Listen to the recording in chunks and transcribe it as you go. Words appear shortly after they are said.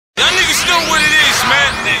know what it is, man.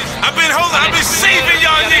 I've been saving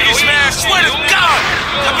y'all niggas, man. I swear to God,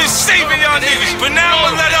 I've been saving y'all niggas. But now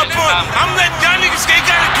I'm gonna let up on. I'm letting y'all niggas, they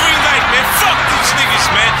got a green light, man. Fuck these niggas,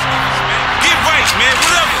 man. Get right, man.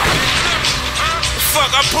 What up?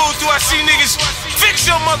 Fuck, I pulled through, I see niggas. Fix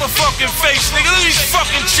your motherfucking face, nigga. Look at these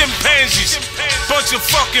fucking chimpanzees. Bunch of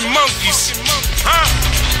fucking monkeys. Huh?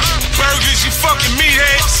 Burgers, you fucking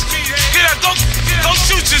meatheads. Get out, go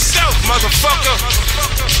shoot yourself, motherfucker.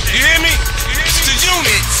 You hear me? It's the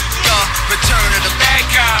unit. Return of the bad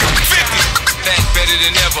guy. 50. Back better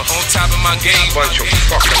than ever, on top of my game. Bunch of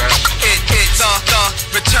fucking ass. It's the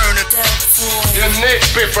return of You need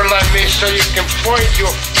people like me so you can point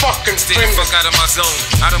your fucking Stay fingers. fuck out of my zone,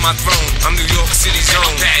 out of my throne. I'm New York City's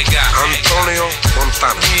own bad guy. Antonio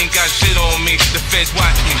Montana. He ain't got shit on me, the feds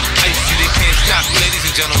watch me. Ice you, they can't stop me, ladies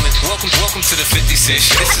and gentlemen. Welcome to the 50 Cent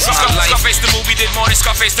shit. This is my life. Scarface the movie did more than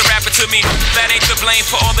Scarface the rapper to me. That ain't the blame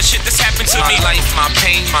for all the shit that's happened to me. My life, my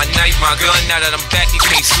pain, my knife, my gun. Now that I'm back, you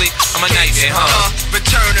can't sleep. I'm a nightmare, huh?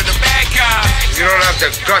 Return of the bad guy. You don't have the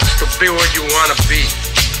guts to be where you wanna be.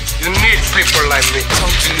 You need people like me.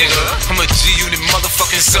 Told you, nigga, I'm a G-Unit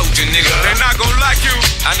motherfucking soldier, nigga. They're not gonna like you.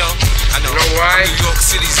 I know. You know why? I'm New York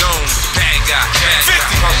City's own bad guy.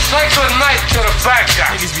 50. Now say good night to the bad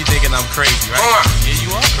guy. Niggas be thinking I'm crazy, right? Come on. Yeah, you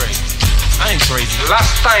are crazy. I ain't crazy.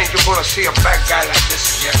 Last time you're gonna see a bad guy like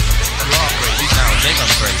this again. You are crazy. I don't think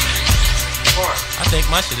I'm crazy. Come on. I think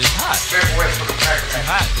my shit is hot. Stay away from the bad guy. You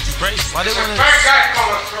hot, but you crazy. Why they There's a wanna? bad guy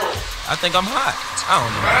coming through. I think I'm hot. I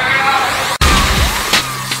don't know.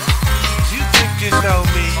 You think you know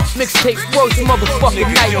me? Mixtape worst motherfucking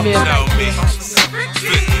Niggas don't nightmare. know me.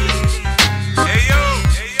 Hey yo,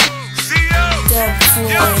 see yo.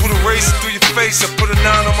 I put a razor through your face, I put a 9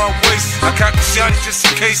 on my waist. I cock a shotty just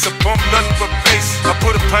in case, I pump nothing but bass. I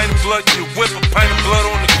put a pint of blood in your whip, a pint of blood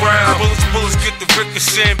on the ground. Bullets get the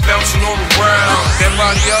ricochet and bouncing all around. That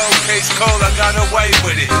body old case cold, I got away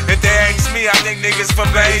with it. If they ask me, I think niggas from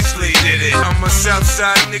Baisley did it. I'm a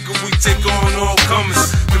southside nigga, we take on all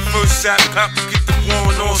comers. The first shot pop, we get the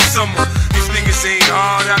one all summer. These niggas ain't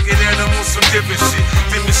hard, I get at them on some different shit.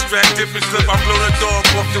 Different strap, different clip, I blow the dog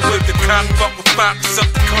off the whip. The cop fuck with Fox, up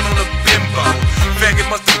the cunt on a bimbo. Faggot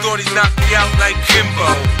must have thought he knocked me out like kimbo.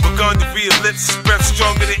 But gandaria lips, his breath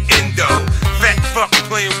stronger than ENDO. Fat fuck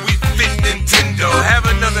playing we fit Nintendo. Have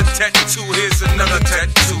another tattoo, here's another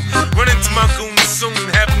tattoo. Run into my goons soon,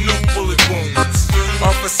 have new bullet wounds.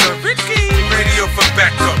 Officer Ricky, radio for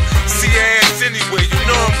backup. See your ass anyway, you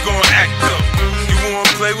know I'm gonna act up. You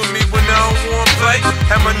wanna play with me when I don't wanna play?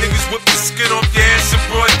 Have my niggas whip the skin off your ass in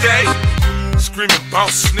broad day? Screaming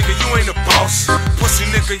boss, nigga, you ain't a boss. Pussy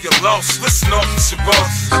nigga, you lost. Listen, Officer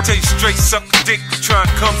Ross, I tell you straight, suck a dick, try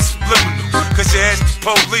and come subliminal. Cause you ask the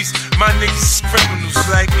police, my niggas is criminals.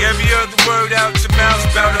 Like every other word out your mouth's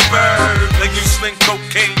bound to burn. Like you sling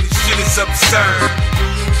cocaine, this shit is absurd.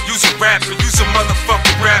 You's a rapper, you's a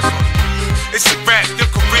motherfucking rapper. It's a rap,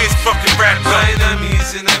 your career's fucking rap. My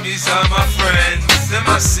enemies are my friends. Them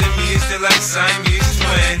my simians, they're like Siamese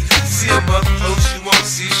twins. See them up close, you won't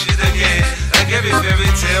see shit again. Like every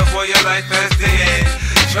fairy tale, boy, your life has the end.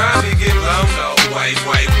 Try me get blown, no, white.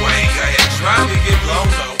 Go ahead, try me get blown,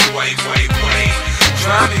 no, white.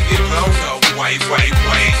 Try me get blown, no, white. Go ahead,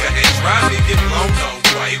 try me get blown, no,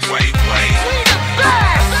 white.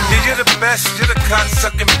 Yeah, you're the best, you're the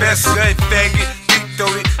cocksucking best. Hey, faggot, deep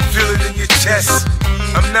throated, feel it in your chest.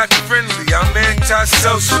 I'm not friendly, I'm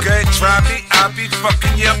anti-social. Go ahead, try me, I'll be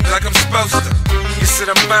fucking you up like I'm supposed to. You said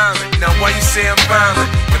I'm violent, now why you say I'm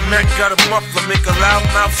violent? The Mac got a muffler, make a loud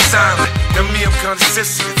mouth silent. Now me, I'm kinda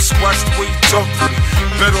sensitive, so watch the way you talk to me.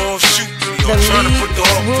 Better all shoot me, or try to put the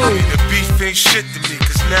hawk through me. The beef ain't shit to me,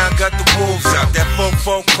 cause now I got the wolves out. That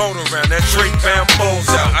 4-4 coat around, that Drake bound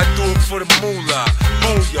balls out. I do it for the moolah,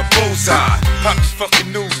 booyah, bullseye. Pop the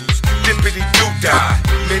fucking noodles, dippity doo-dah.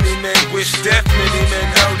 Many men wish death, many men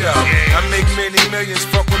no-no. I make many millions,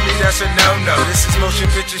 fuck with me, that's a no-no. This is motion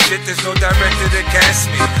picture shit, there's no director to cast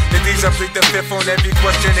me. The D's, I plead the fifth on every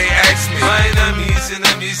question they ask me. My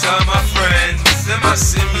enemies are my friends. Them my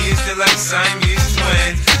simians, they're like Siamese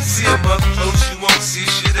twins. See them up close, you won't see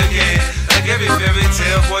shit again. Like every fairy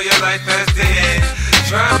tale, boy, your life has the end.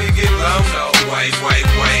 Try me get blown, no, white. Go ahead,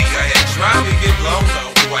 try me get blown,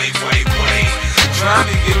 no, white. Try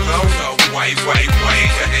me get blown, no, white. Go ahead,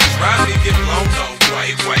 try me get blown, no,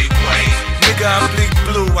 white. Nigga, I bleed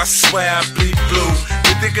blue, I swear I bleed blue.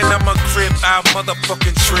 You thinking I'm a crib, I'll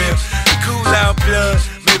motherfucking trip. Cool out blood,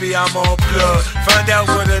 maybe I'm all blood. Find out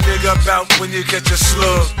what a nigga about when you get your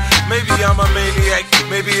slug. Maybe I'm a maniac,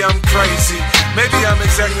 maybe I'm crazy. Maybe I'm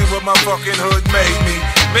exactly what my fucking hood made me.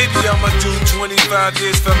 Maybe I'ma do 25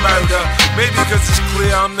 years for murder. Maybe cause it's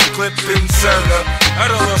clear I'm the clip inserter. I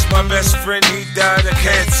done lost my best friend, he died of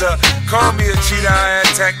cancer. Call me a cheetah, I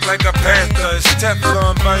attack like a panther. It's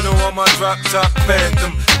Teflon vinyl on my drop top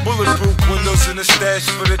Phantom. Bulletproof windows in the stash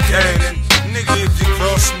for the cannon. Nigga, if you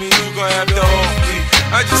cross me, you gon' have to off me.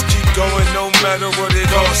 I just keep going no matter what it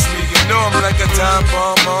costs me. You know I'm like a time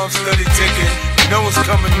bomb, I'm steady ticking. You know what's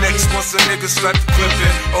coming next once a nigga start to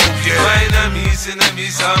clipping. Oh yeah. My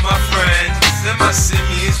enemies are my friends. And my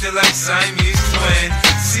simians, they're like Siamese twins.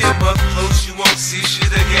 See them up close, you won't see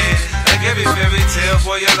shit again. Like every fairy tale,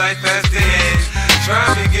 boy, your life has the end. Try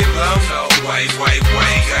me get blown, no, wait. Go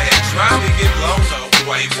ahead, try me get blown, no,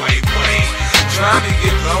 wait. Try me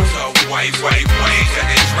get blown, no, wait. Go ahead,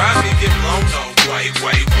 try me get blown, no, wait.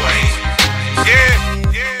 Yeah,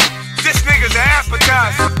 this nigga's an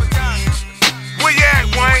appetizer. Where you at,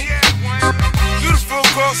 Wayne? You the full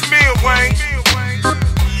course meal, Wayne.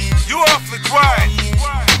 You awfully quiet.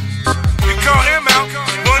 You call him out,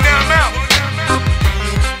 well now I'm out.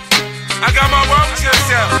 I got my road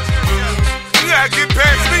just out. You gotta get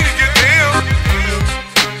past me to get to him.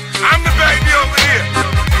 I'm the baby over here.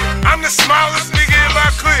 I'm the smallest nigga in my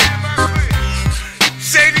clique.